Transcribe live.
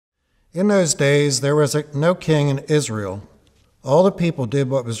In those days there was no king in Israel. All the people did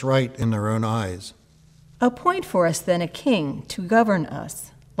what was right in their own eyes. Appoint for us then a king to govern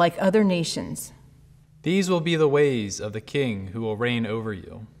us, like other nations. These will be the ways of the king who will reign over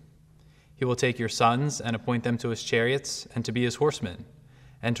you. He will take your sons and appoint them to his chariots and to be his horsemen,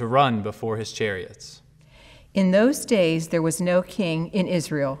 and to run before his chariots. In those days there was no king in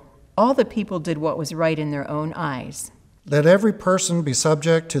Israel. All the people did what was right in their own eyes. Let every person be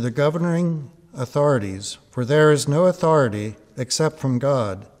subject to the governing authorities, for there is no authority except from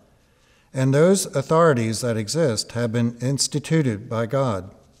God, and those authorities that exist have been instituted by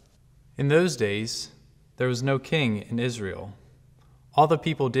God. In those days, there was no king in Israel. All the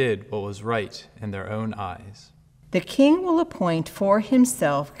people did what was right in their own eyes. The king will appoint for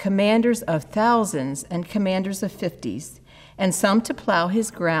himself commanders of thousands and commanders of 50s, and some to plow his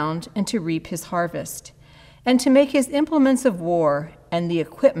ground and to reap his harvest, and to make his implements of war and the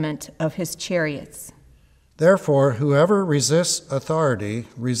equipment of his chariots. Therefore, whoever resists authority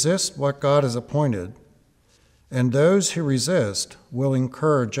resists what God has appointed, and those who resist will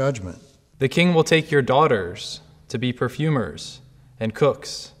incur judgment. The king will take your daughters to be perfumers and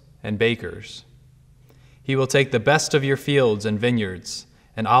cooks and bakers. He will take the best of your fields and vineyards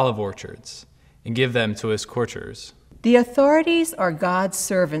and olive orchards and give them to his courtiers. The authorities are God's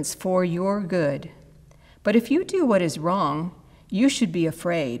servants for your good. But if you do what is wrong, you should be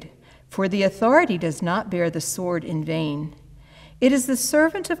afraid, for the authority does not bear the sword in vain. It is the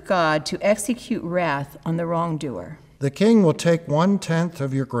servant of God to execute wrath on the wrongdoer. The king will take 1/10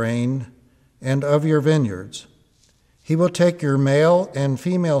 of your grain and of your vineyards. He will take your male and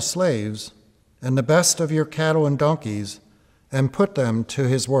female slaves and the best of your cattle and donkeys and put them to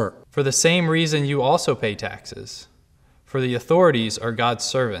his work. For the same reason you also pay taxes, for the authorities are God's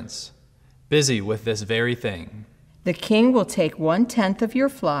servants, busy with this very thing. The king will take 1/10 of your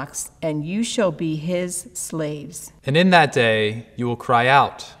flocks, and you shall be his slaves. And in that day you will cry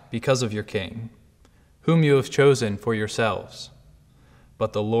out because of your king, whom you have chosen for yourselves.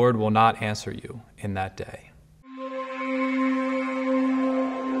 But the Lord will not answer you in that day.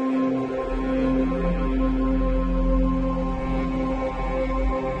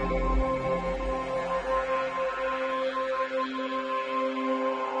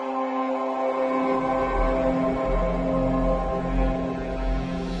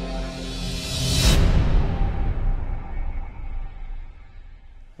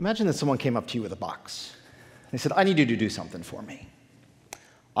 Imagine that someone came up to you with a box. They said, I need you to do something for me.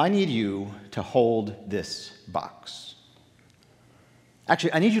 I need you to hold this box.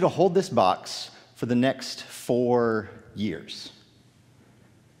 Actually, I need you to hold this box for the next 4 years.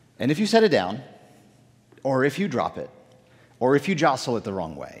 And if you set it down, or if you drop it, or if you jostle it the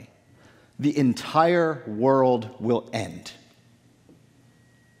wrong way, the entire world will end.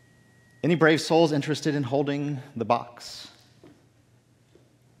 Any brave souls interested in holding the box?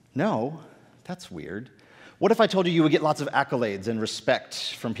 No, that's weird. What if I told you you would get lots of accolades and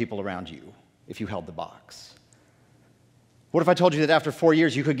respect from people around you if you held the box? What if I told you that after 4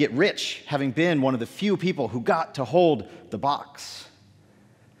 years you could get rich, having been one of the few people who got to hold the box?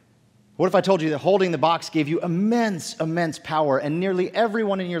 What if I told you that holding the box gave you immense, immense power, and nearly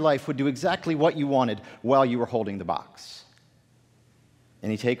everyone in your life would do exactly what you wanted while you were holding the box?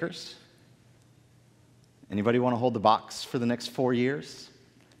 Any takers? Anybody want to hold the box for the next 4 years?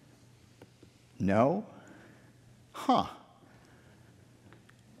 No? Huh.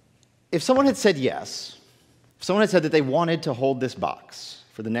 If someone had said yes, if someone had said that they wanted to hold this box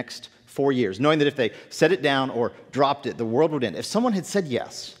for the next 4 years, knowing that if they set it down or dropped it, the world would end, if someone had said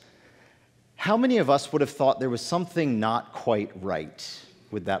yes, how many of us would have thought there was something not quite right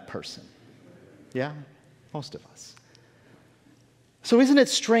with that person? Yeah? Most of us. So isn't it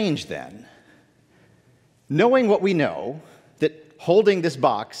strange then, knowing what we know, that holding this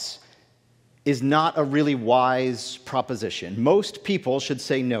box is not a really wise proposition. Most people should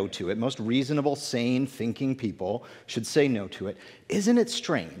say no to it. Most reasonable, sane, thinking people should say no to it. Isn't it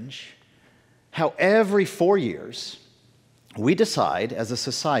strange how every 4 years we decide as a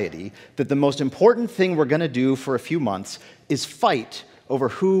society that the most important thing we're going to do for a few months is fight over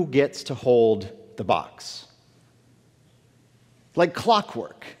who gets to hold the box? Like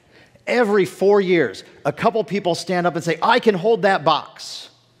clockwork. Every 4 years, a couple people stand up and say, I can hold that box.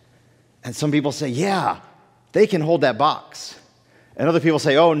 And some people say, yeah, they can hold that box. And other people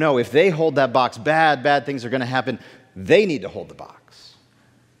say, oh no, if they hold that box, bad things are going to happen. They need to hold the box.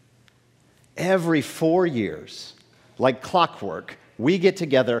 Every 4 years, like clockwork, we get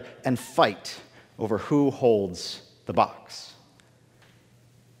together and fight over who holds the box.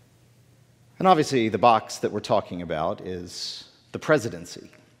 And obviously, the box that we're talking about is the presidency.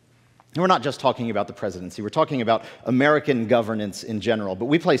 And we're not just talking about the presidency, we're talking about American governance in general, but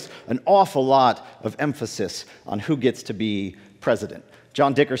we place an awful lot of emphasis on who gets to be president.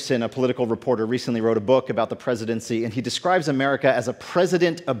 John Dickerson, a political reporter, recently wrote a book about the presidency, and he describes America as a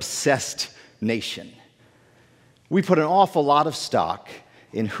president-obsessed nation. We put an awful lot of stock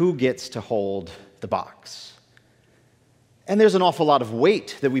in who gets to hold the box. And there's an awful lot of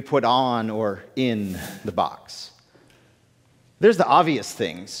weight that we put on or in the box. There's the obvious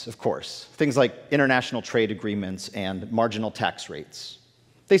things, of course, things like international trade agreements and marginal tax rates.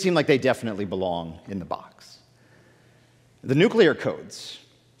 They seem like they definitely belong in the box. The nuclear codes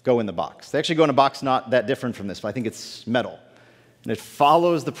go in the box. They actually go in a box not that different from this, but I think it's metal. And it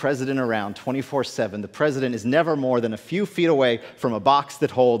follows the president around 24/7. The president is never more than a few feet away from a box that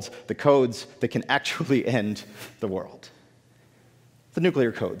holds the codes that can actually end the world. The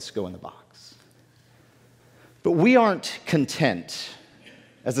nuclear codes go in the box. But we aren't content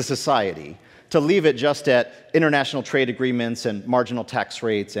as a society to leave it just at international trade agreements and marginal tax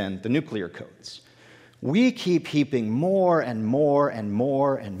rates and the nuclear codes. We keep heaping more and more and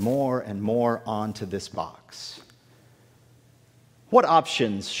more and more and more onto this box. What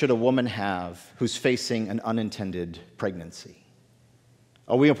options should a woman have who's facing an unintended pregnancy?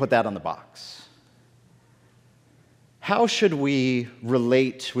 Oh, we don't put that on the box. How should we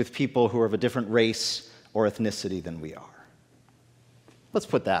relate with people who are of a different race or ethnicity than we are? Let's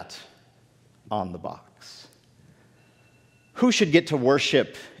put that on the box. Who should get to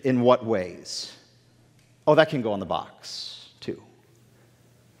worship in what ways? Oh, that can go on the box, too.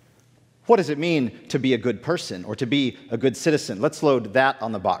 What does it mean to be a good person or to be a good citizen? Let's load that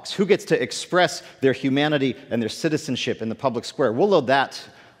on the box. Who gets to express their humanity and their citizenship in the public square? We'll load that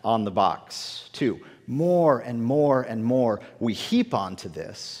on the box, too. More and more and more we heap onto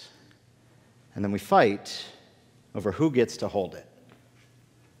this, and then we fight over who gets to hold it.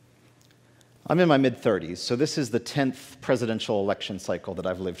 I'm in my mid-30s, so this is the 10th presidential election cycle that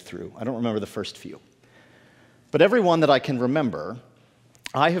I've lived through. I don't remember the first few. But every one that I can remember,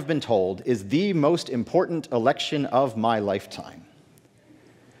 I have been told, is the most important election of my lifetime,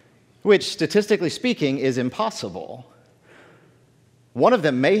 which, statistically speaking, is impossible. One of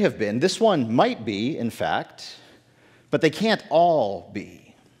them may have been, this one might be, in fact, but they can't all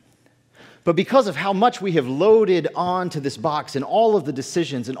be. But because of how much we have loaded onto this box and all of the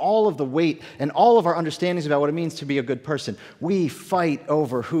decisions and all of the weight and all of our understandings about what it means to be a good person, we fight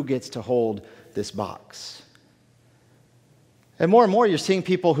over who gets to hold this box. And more you're seeing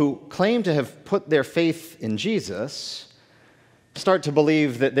people who claim to have put their faith in Jesus start to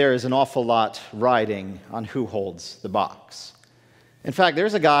believe that there is an awful lot riding on who holds the box. In fact,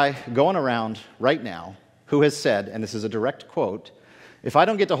 there's a guy going around right now who has said, and this is a direct quote, if I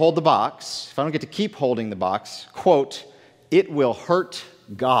don't get to hold the box, if I don't get to keep holding the box, quote, it will hurt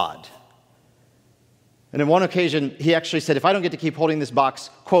God. And on one occasion, he actually said, if I don't get to keep holding this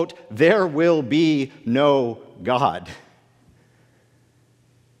box, quote, there will be no God.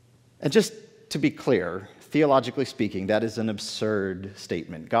 And just to be clear, theologically speaking, that is an absurd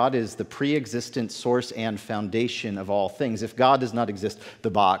statement. God is the pre-existent source and foundation of all things. If God does not exist, the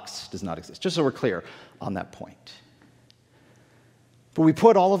box does not exist. Just so we're clear on that point. But we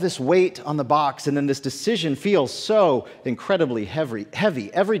put all of this weight on the box, and then this decision feels so incredibly heavy.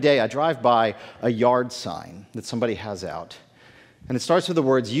 Every day I drive by a yard sign that somebody has out, and it starts with the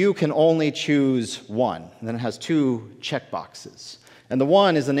words, you can only choose one. And then it has two check boxes. And the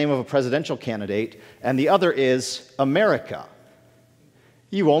one is the name of a presidential candidate, and the other is America.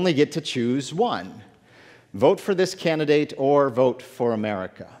 You only get to choose one. Vote for this candidate or vote for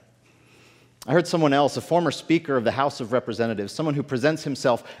America. I heard someone else, a former Speaker of the House of Representatives, someone who presents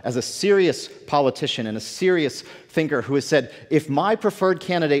himself as a serious politician and a serious thinker, who has said, if my preferred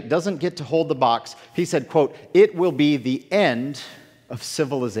candidate doesn't get to hold the box, he said, quote, it will be the end of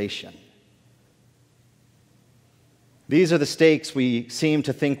civilization. These are the stakes we seem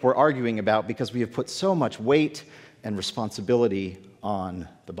to think we're arguing about because we have put so much weight and responsibility on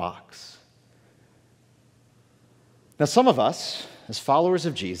the box. Now, some of us, as followers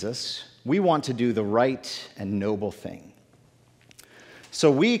of Jesus, we want to do the right and noble thing. So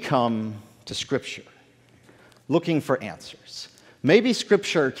we come to Scripture looking for answers. Maybe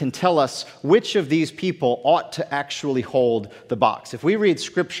Scripture can tell us which of these people ought to actually hold the box. If we read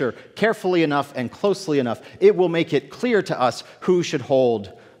Scripture carefully enough and closely enough, it will make it clear to us who should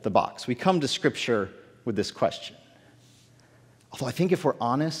hold the box. We come to Scripture with this question. Although I think if we're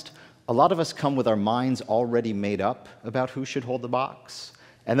honest, a lot of us come with our minds already made up about who should hold the box,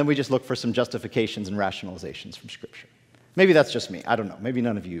 and then we just look for some justifications and rationalizations from Scripture. Maybe that's just me. I don't know. Maybe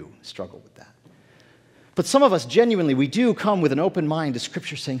none of you struggle with that. But some of us, genuinely, we do come with an open mind to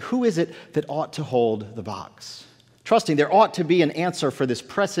Scripture saying, who is it that ought to hold the box? Trusting there ought to be an answer for this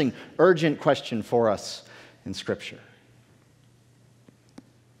pressing, urgent question for us in Scripture.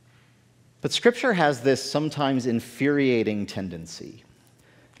 But Scripture has this sometimes infuriating tendency.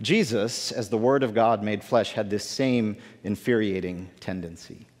 Jesus, as the Word of God made flesh, had this same infuriating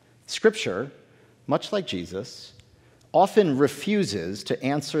tendency. Scripture, much like Jesus, often refuses to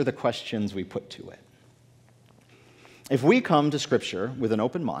answer the questions we put to it. If we come to Scripture with an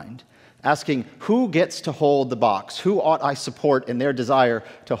open mind, asking who gets to hold the box, who ought I support in their desire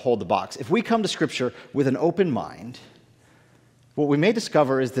to hold the box, if we come to Scripture with an open mind, what we may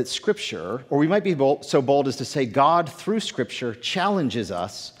discover is that Scripture, or we might be so bold as to say God, through Scripture, challenges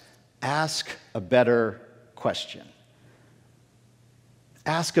us, ask a better question.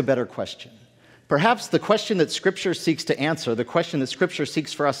 Ask a better question. Perhaps the question that Scripture seeks to answer, the question that Scripture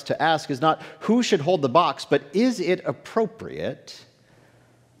seeks for us to ask is not who should hold the box, but is it appropriate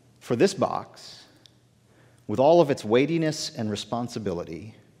for this box, with all of its weightiness and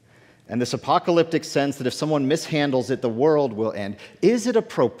responsibility, and this apocalyptic sense that if someone mishandles it, the world will end, is it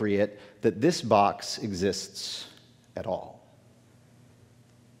appropriate that this box exists at all?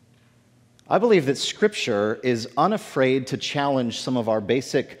 I believe that Scripture is unafraid to challenge some of our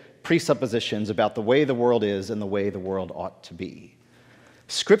basic presuppositions about the way the world is and the way the world ought to be.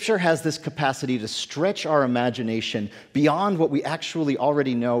 Scripture has this capacity to stretch our imagination beyond what we actually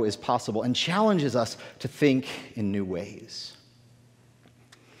already know is possible and challenges us to think in new ways.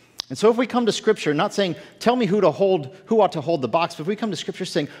 And so if we come to Scripture not saying, tell me who ought to hold the box, but if we come to Scripture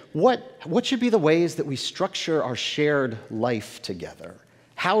saying, what should be the ways that we structure our shared life together?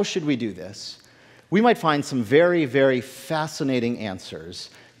 How should we do this? We might find some very, very fascinating answers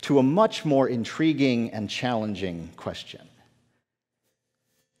to a much more intriguing and challenging question.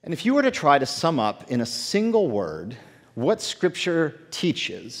 And if you were to try to sum up in a single word what Scripture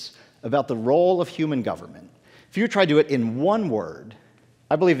teaches about the role of human government, if you try to do it in one word,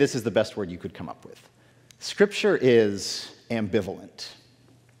 I believe this is the best word you could come up with. Scripture is ambivalent.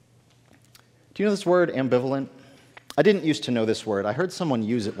 Do you know this word, ambivalent? I didn't used to know this word. I heard someone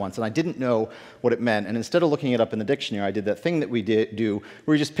use it once, and I didn't know what it meant. And instead of looking it up in the dictionary, I did that thing that we do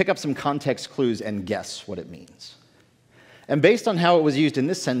where we just pick up some context clues and guess what it means. And based on how it was used in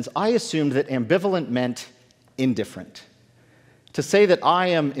this sentence, I assumed that ambivalent meant indifferent. To say that I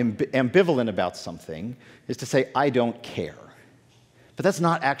am ambivalent about something is to say I don't care. But that's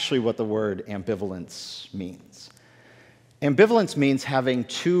not actually what the word ambivalence means. Ambivalence means having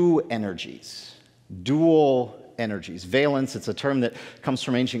two energies, dual energies. Valence, it's a term that comes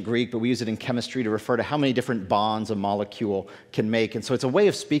from ancient Greek, but we use it in chemistry to refer to how many different bonds a molecule can make. And so it's a way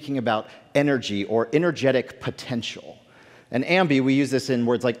of speaking about energy or energetic potential. And ambi, we use this in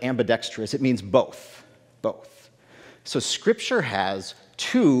words like ambidextrous. It means both. Both. So Scripture has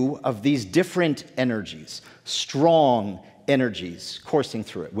two of these different energies, strong energies coursing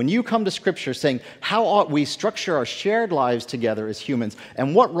through it. When you come to Scripture saying, how ought we structure our shared lives together as humans,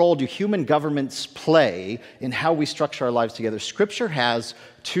 and what role do human governments play in how we structure our lives together, Scripture has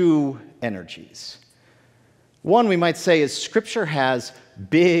two energies. One, we might say, is Scripture has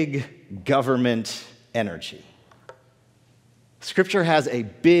big government energy. Scripture has a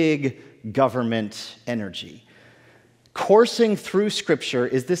big government energy. Coursing through Scripture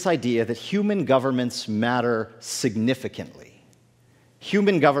is this idea that human governments matter significantly.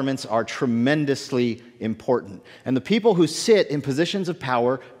 Human governments are tremendously important, and the people who sit in positions of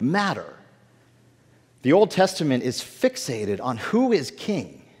power matter. The Old Testament is fixated on who is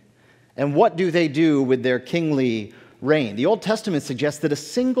king and what do they do with their kingly reign. The Old Testament suggests that a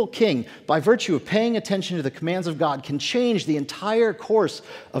single king, by virtue of paying attention to the commands of God, can change the entire course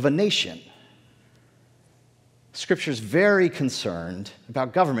of a nation. Scripture is very concerned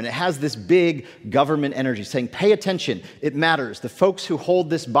about government. It has this big government energy saying, pay attention, it matters. The folks who hold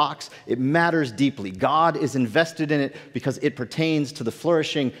this box, it matters deeply. God is invested in it because it pertains to the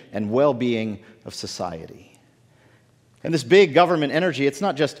flourishing and well-being of society. And this big government energy, it's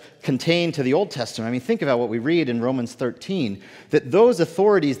not just contained to the Old Testament. I mean, think about what we read in Romans 13, that those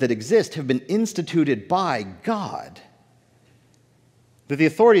authorities that exist have been instituted by God. That the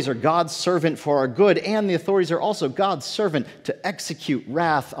authorities are God's servant for our good, and the authorities are also God's servant to execute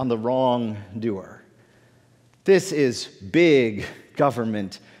wrath on the wrongdoer. This is big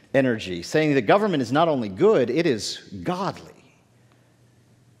government energy, saying that government is not only good, it is godly.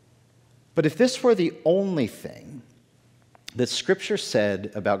 But if this were the only thing that Scripture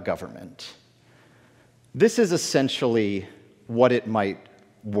said about government, this is essentially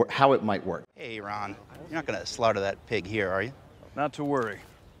how it might work. Hey, Ron, you're not going to slaughter that pig here, are you? Not to worry.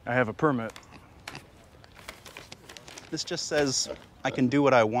 I have a permit. This just says I can do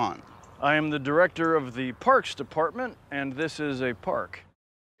what I want. I am the director of the Parks Department, and this is a park.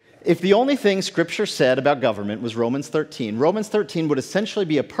 If the only thing Scripture said about government was Romans 13 would essentially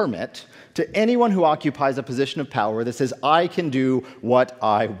be a permit to anyone who occupies a position of power that says, I can do what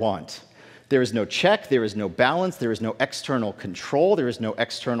I want. There is no check, there is no balance, there is no external control, there is no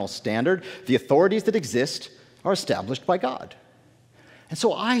external standard. The authorities that exist are established by God. And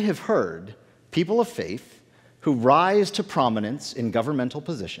so I have heard people of faith who rise to prominence in governmental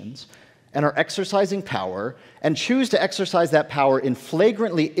positions and are exercising power and choose to exercise that power in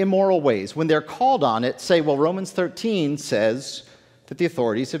flagrantly immoral ways. When they're called on it, say, well, Romans 13 says that the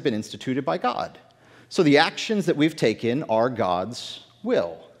authorities have been instituted by God. So the actions that we've taken are God's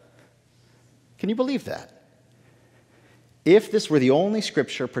will. Can you believe that? If this were the only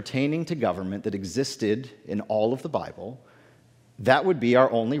scripture pertaining to government that existed in all of the Bible, that would be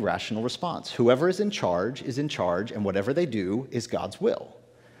our only rational response. Whoever is in charge, and whatever they do is God's will.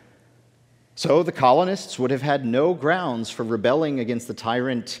 So the colonists would have had no grounds for rebelling against the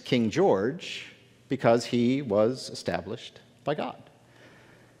tyrant King George because he was established by God.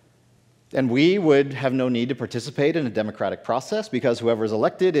 And we would have no need to participate in a democratic process because whoever is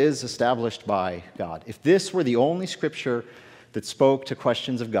elected is established by God. If this were the only scripture that spoke to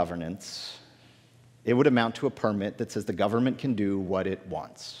questions of governance, it would amount to a permit that says the government can do what it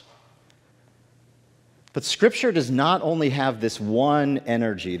wants. But Scripture does not only have this one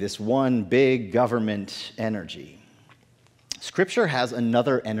energy, this one big government energy. Scripture has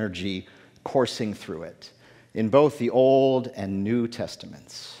another energy coursing through it in both the Old and New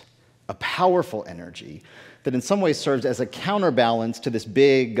Testaments. A powerful energy that in some ways serves as a counterbalance to this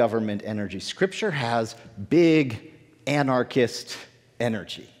big government energy. Scripture has big anarchist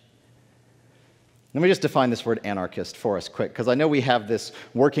energy. Let me just define this word anarchist for us quick, because I know we have this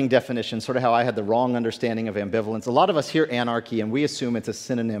working definition, sort of how I had the wrong understanding of ambivalence. A lot of us hear anarchy and we assume it's a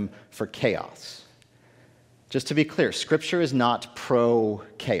synonym for chaos. Just to be clear, Scripture is not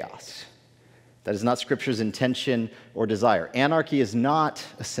pro-chaos. That is not Scripture's intention or desire. Anarchy is not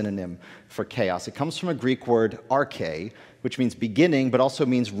a synonym for chaos. It comes from a Greek word arche, which means beginning, but also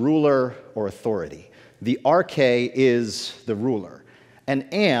means ruler or authority. The arche is the ruler. And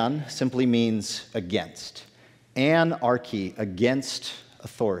an simply means against. Anarchy, against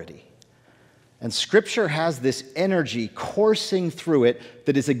authority. And Scripture has this energy coursing through it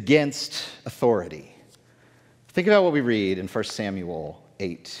that is against authority. Think about what we read in 1 Samuel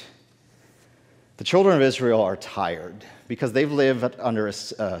 8. The children of Israel are tired because they've lived under a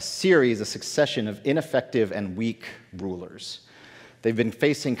succession of ineffective and weak rulers. They've been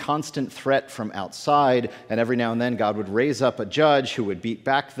facing constant threat from outside, and every now and then God would raise up a judge who would beat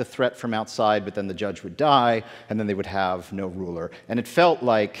back the threat from outside, but then the judge would die, and then they would have no ruler. And it felt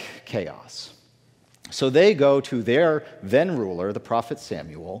like chaos. So they go to their then ruler, the prophet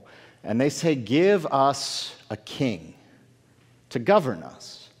Samuel, and they say, give us a king to govern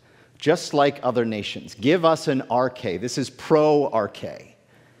us, just like other nations. Give us an arche. This is pro-arche.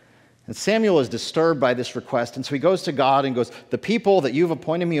 And Samuel is disturbed by this request, and so he goes to God and goes, the people that you've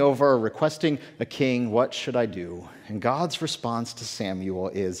appointed me over are requesting a king. What should I do? And God's response to Samuel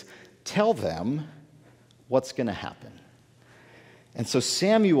is, tell them what's going to happen. And so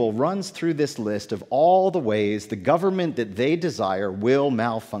Samuel runs through this list of all the ways the government that they desire will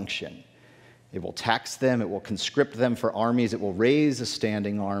malfunction. It will tax them, it will conscript them for armies, it will raise a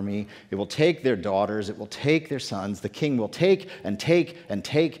standing army, it will take their daughters, it will take their sons. The king will take and take and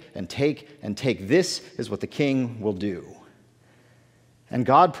take and take and take. This is what the king will do. And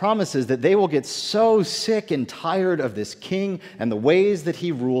God promises that they will get so sick and tired of this king and the ways that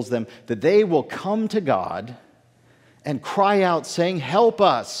he rules them that they will come to God and cry out saying, help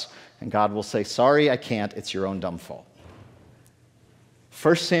us. And God will say, sorry, I can't, it's your own dumb fault.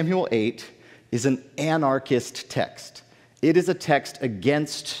 1 Samuel 8 is an anarchist text. It is a text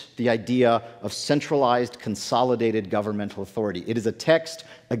against the idea of centralized, consolidated governmental authority. It is a text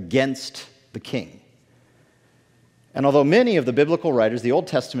against the king. And although many of the biblical writers, the Old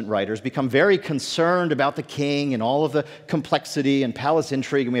Testament writers, become very concerned about the king and all of the complexity and palace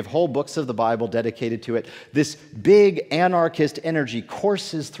intrigue, and we have whole books of the Bible dedicated to it, this big anarchist energy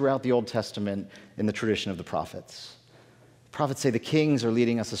courses throughout the Old Testament in the tradition of the prophets. Prophets say the kings are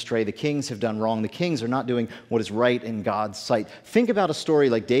leading us astray. The kings have done wrong. The kings are not doing what is right in God's sight. Think about a story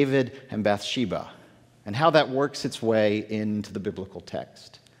like David and Bathsheba and how that works its way into the biblical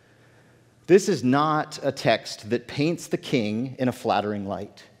text. This is not a text that paints the king in a flattering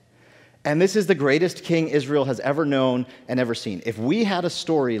light. And this is the greatest king Israel has ever known and ever seen. If we had a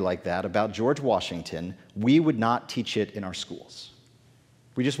story like that about George Washington, we would not teach it in our schools.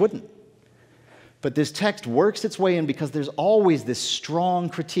 We just wouldn't. But this text works its way in because there's always this strong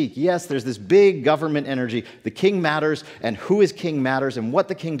critique. Yes, there's this big government energy. The king matters, and who is king matters, and what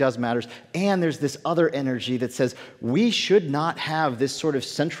the king does matters. And there's this other energy that says we should not have this sort of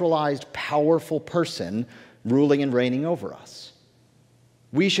centralized, powerful person ruling and reigning over us.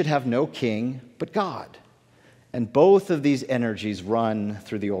 We should have no king but God. And both of these energies run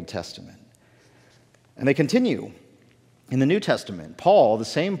through the Old Testament. And they continue in the New Testament. Paul, the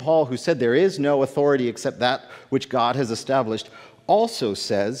same Paul who said there is no authority except that which God has established, also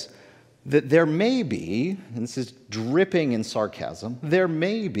says that there may be, and this is dripping in sarcasm, there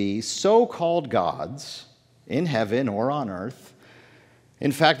may be so-called gods in heaven or on earth.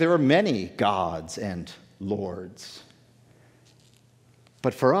 In fact, there are many gods and lords.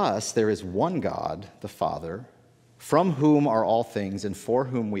 But for us, there is one God, the Father, from whom are all things and for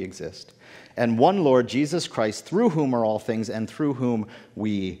whom we exist, and one Lord, Jesus Christ, through whom are all things and through whom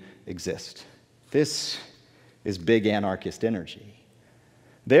we exist. This is big anarchist energy.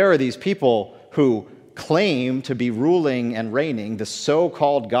 There are these people who claim to be ruling and reigning, the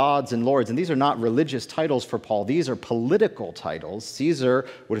so-called gods and lords, and these are not religious titles for Paul. These are political titles. Caesar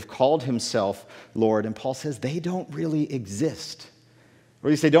would have called himself Lord, and Paul says they don't really exist. Or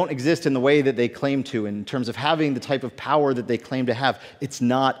at least they don't exist in the way that they claim to, in terms of having the type of power that they claim to have. It's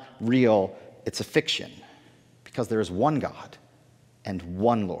not real, it's a fiction, because there is one God and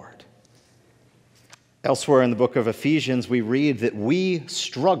one Lord. Elsewhere in the book of Ephesians, we read that we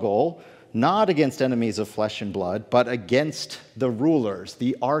struggle not against enemies of flesh and blood, but against the rulers,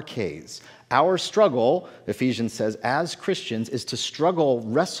 the arches. Our struggle, Ephesians says, as Christians, is to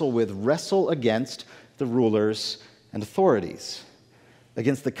wrestle against the rulers and authorities,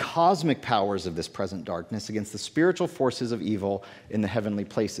 against the cosmic powers of this present darkness, against the spiritual forces of evil in the heavenly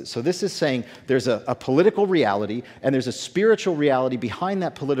places. So this is saying there's a political reality, and there's a spiritual reality behind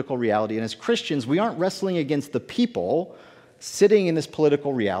that political reality. And as Christians, we aren't wrestling against the people sitting in this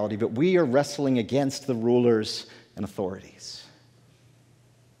political reality, but we are wrestling against the rulers and authorities.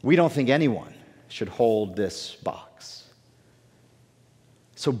 We don't think anyone should hold this box.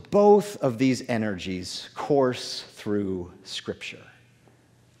 So both of these energies course through Scripture.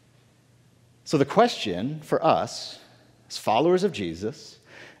 So the question for us, as followers of Jesus,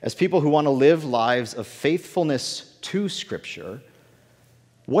 as people who want to live lives of faithfulness to Scripture,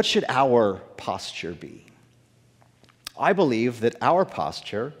 what should our posture be? I believe that our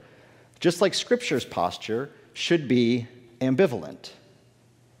posture, just like Scripture's posture, should be ambivalent.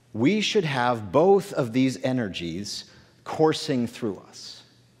 We should have both of these energies coursing through us.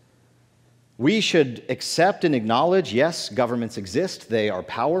 We should accept and acknowledge, yes, governments exist, they are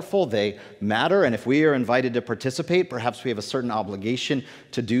powerful, they matter, and if we are invited to participate, perhaps we have a certain obligation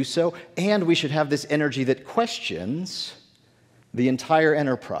to do so, and we should have this energy that questions the entire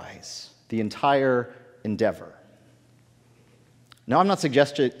enterprise, the entire endeavor. Now, I'm not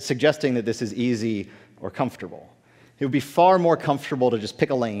suggesting that this is easy or comfortable. It would be far more comfortable to just pick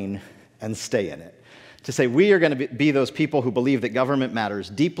a lane and stay in it. To say we are going to be those people who believe that government matters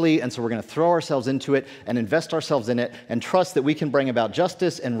deeply, and so we're going to throw ourselves into it and invest ourselves in it and trust that we can bring about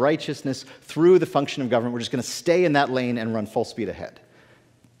justice and righteousness through the function of government. We're just going to stay in that lane and run full speed ahead.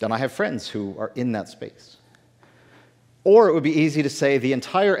 And I have friends who are in that space. Or it would be easy to say the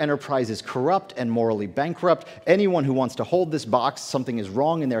entire enterprise is corrupt and morally bankrupt. Anyone who wants to hold this box, something is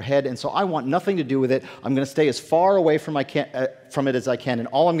wrong in their head, and so I want nothing to do with it. I'm going to stay as far away from it as I can, and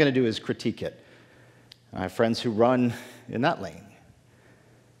all I'm going to do is critique it. I have friends who run in that lane.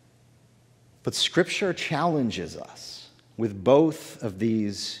 But Scripture challenges us with both of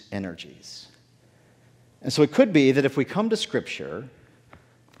these energies. And so it could be that if we come to Scripture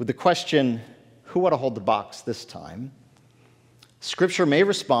with the question, who ought to hold the box this time, Scripture may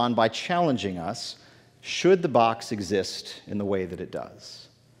respond by challenging us, should the box exist in the way that it does?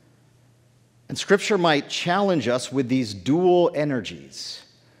 And Scripture might challenge us with these dual energies.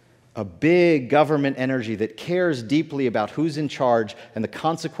 A big government energy that cares deeply about who's in charge and the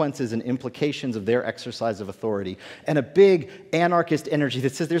consequences and implications of their exercise of authority, and a big anarchist energy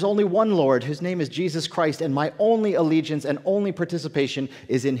that says there's only one Lord whose name is Jesus Christ, and my only allegiance and only participation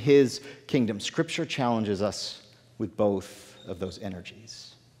is in his kingdom. Scripture challenges us with both of those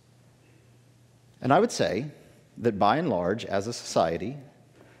energies. And I would say that by and large, as a society,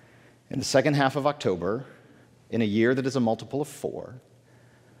 in the second half of October, in a year that is a multiple of 4,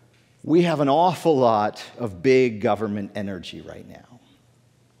 we have an awful lot of big government energy right now.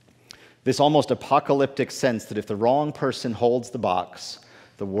 This almost apocalyptic sense that if the wrong person holds the box,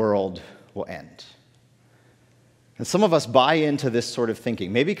 the world will end. And some of us buy into this sort of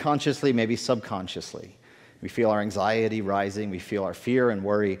thinking, maybe consciously, maybe subconsciously. We feel our anxiety rising. We feel our fear and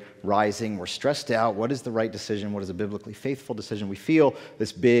worry rising. We're stressed out. What is the right decision? What is a biblically faithful decision? We feel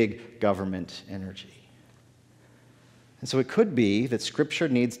this big government energy. And so it could be that Scripture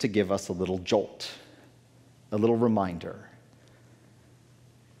needs to give us a little jolt, a little reminder.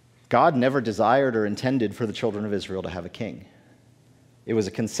 God never desired or intended for the children of Israel to have a king. It was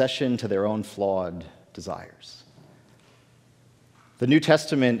a concession to their own flawed desires. The New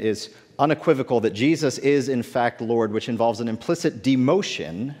Testament is unequivocal that Jesus is, in fact, Lord, which involves an implicit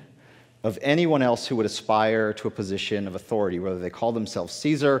demotion of anyone else who would aspire to a position of authority, whether they call themselves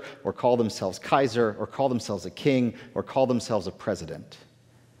Caesar, or call themselves Kaiser, or call themselves a king, or call themselves a president.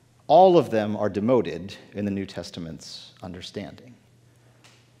 All of them are demoted in the New Testament's understanding.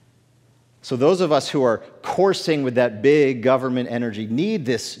 So those of us who are coursing with that big government energy need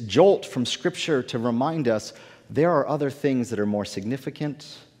this jolt from Scripture to remind us there are other things that are more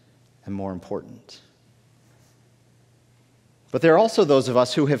significant and more important. But there are also those of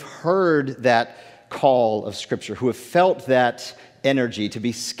us who have heard that call of Scripture, who have felt that energy to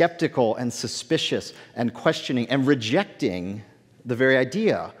be skeptical and suspicious and questioning and rejecting the very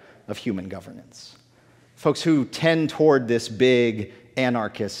idea of human governance. Folks who tend toward this big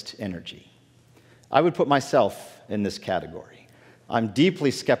anarchist energy. I would put myself in this category. I'm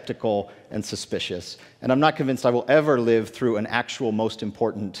deeply skeptical and suspicious, and I'm not convinced I will ever live through an actual most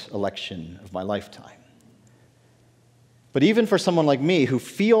important election of my lifetime. But even for someone like me who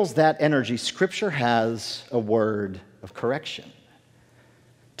feels that energy, Scripture has a word of correction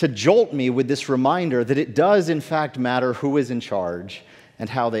to jolt me with this reminder that it does, in fact, matter who is in charge and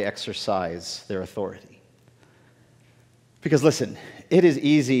how they exercise their authority. Because listen, it is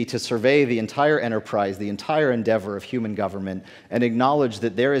easy to survey the entire enterprise, the entire endeavor of human government, and acknowledge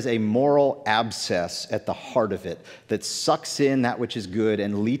that there is a moral abscess at the heart of it that sucks in that which is good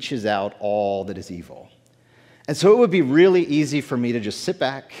and leaches out all that is evil. And so it would be really easy for me to just sit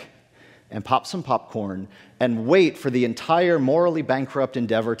back and pop some popcorn and wait for the entire morally bankrupt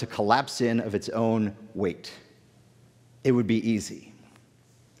endeavor to collapse in of its own weight. It would be easy.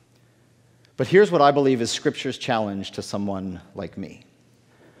 But here's what I believe is Scripture's challenge to someone like me.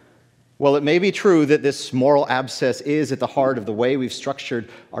 Well, it may be true that this moral abscess is at the heart of the way we've structured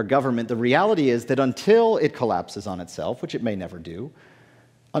our government. The reality is that until it collapses on itself, which it may never do,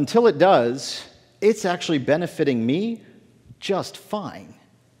 until it does, it's actually benefiting me just fine.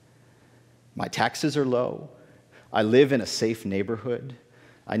 My taxes are low. I live in a safe neighborhood.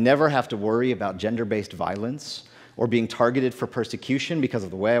 I never have to worry about gender-based violence or being targeted for persecution because of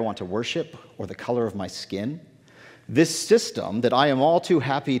the way I want to worship or the color of my skin. This system that I am all too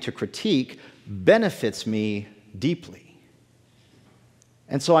happy to critique benefits me deeply.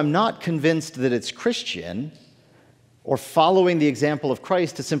 And so I'm not convinced that it's Christian or following the example of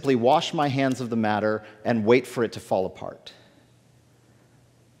Christ to simply wash my hands of the matter and wait for it to fall apart.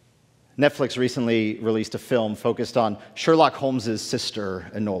 Netflix recently released a film focused on Sherlock Holmes' sister,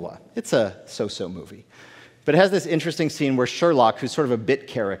 Enola. It's a so-so movie. But it has this interesting scene where Sherlock, who's sort of a bit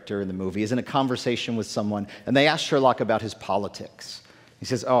character in the movie, is in a conversation with someone, and they ask Sherlock about his politics. He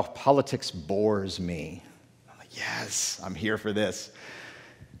says, "Oh, politics bores me." I'm like, yes, I'm here for this.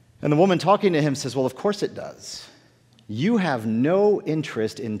 And the woman talking to him says, "Well, of course it does. You have no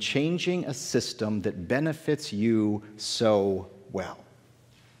interest in changing a system that benefits you so well."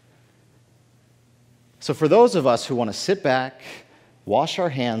 So for those of us who want to sit back, wash our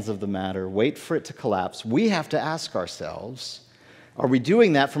hands of the matter, wait for it to collapse, we have to ask ourselves, are we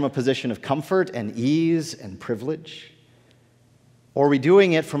doing that from a position of comfort and ease and privilege? Or are we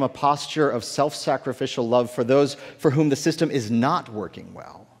doing it from a posture of self-sacrificial love for those for whom the system is not working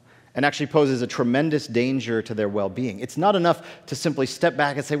well and actually poses a tremendous danger to their well-being? It's not enough to simply step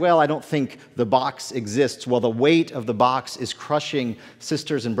back and say, well, I don't think the box exists. Well, the weight of the box is crushing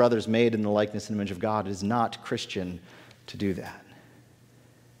sisters and brothers made in the likeness and image of God. It is not Christian to do that.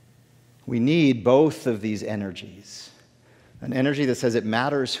 We need both of these energies. An energy that says it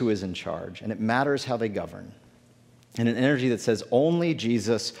matters who is in charge, and it matters how they govern. And an energy that says only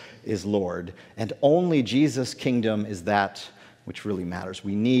Jesus is Lord, and only Jesus' kingdom is that which really matters.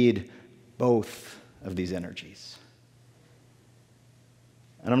 We need both of these energies.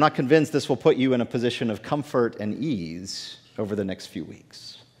 And I'm not convinced this will put you in a position of comfort and ease over the next few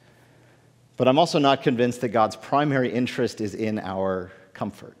weeks. But I'm also not convinced that God's primary interest is in our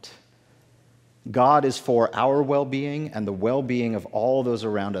comfort. God is for our well-being and the well-being of all those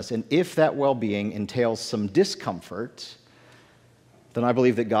around us. And if that well-being entails some discomfort, then I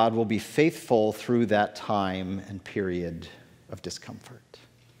believe that God will be faithful through that time and period of discomfort.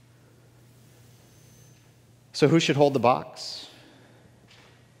 So who should hold the box?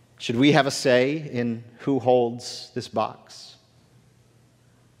 Should we have a say in who holds this box?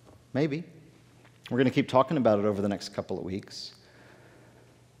 Maybe. We're going to keep talking about it over the next couple of weeks.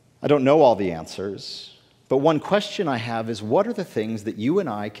 I don't know all the answers, but one question I have is, what are the things that you and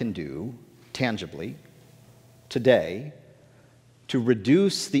I can do tangibly today to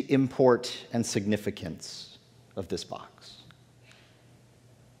reduce the import and significance of this box?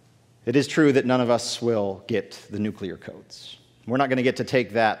 It is true that none of us will get the nuclear codes. We're not going to get to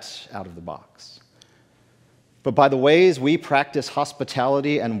take that out of the box. But by the ways we practice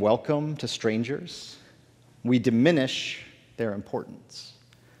hospitality and welcome to strangers, we diminish their importance.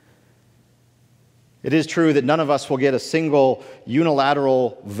 It is true that none of us will get a single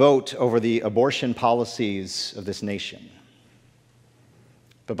unilateral vote over the abortion policies of this nation.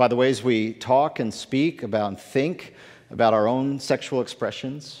 But by the ways we talk and speak about and think about our own sexual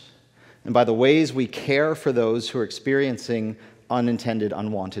expressions, and by the ways we care for those who are experiencing unintended,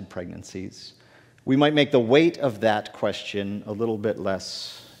 unwanted pregnancies, we might make the weight of that question a little bit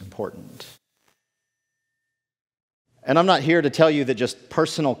less important. And I'm not here to tell you that just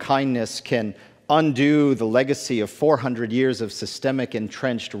personal kindness can undo the legacy of 400 years of systemic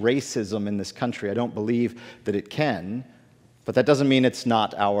entrenched racism in this country. I don't believe that it can, but that doesn't mean it's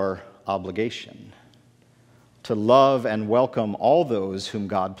not our obligation to love and welcome all those whom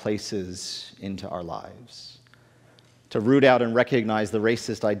God places into our lives, to root out and recognize the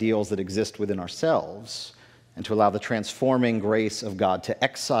racist ideals that exist within ourselves, and to allow the transforming grace of God to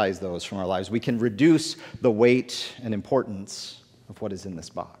excise those from our lives. We can reduce the weight and importance of what is in this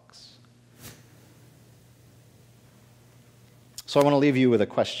box. So I want to leave you with a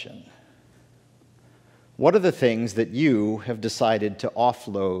question. What are the things that you have decided to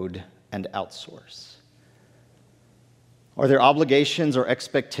offload and outsource? Are there obligations or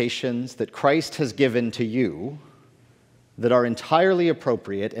expectations that Christ has given to you that are entirely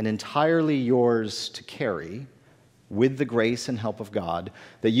appropriate and entirely yours to carry with the grace and help of God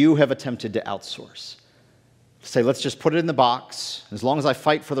that you have attempted to outsource? Say, let's just put it in the box. As long as I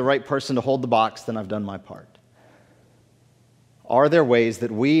fight for the right person to hold the box, then I've done my part. Are there ways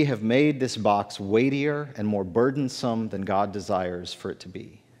that we have made this box weightier and more burdensome than God desires for it to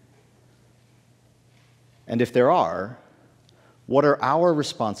be? And if there are, what are our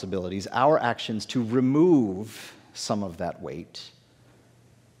responsibilities, our actions to remove some of that weight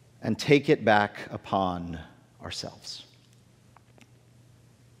and take it back upon ourselves?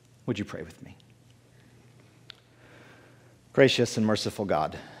 Would you pray with me? Gracious and merciful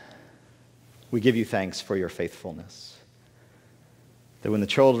God, we give you thanks for your faithfulness. That when the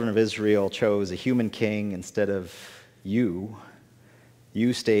children of Israel chose a human king instead of you,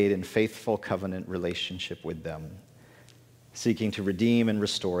 you stayed in faithful covenant relationship with them, seeking to redeem and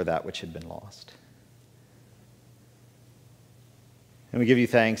restore that which had been lost. And we give you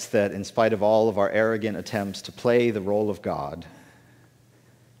thanks that in spite of all of our arrogant attempts to play the role of God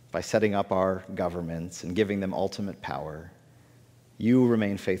by setting up our governments and giving them ultimate power, you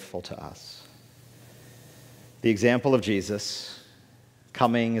remain faithful to us. The example of Jesus,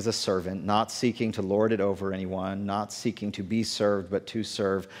 coming as a servant, not seeking to lord it over anyone, not seeking to be served, but to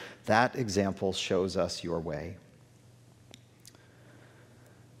serve, that example shows us your way.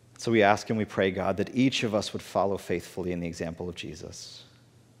 So we ask and we pray, God, that each of us would follow faithfully in the example of Jesus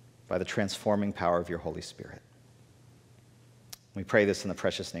by the transforming power of your Holy Spirit. We pray this in the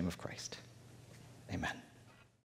precious name of Christ. Amen.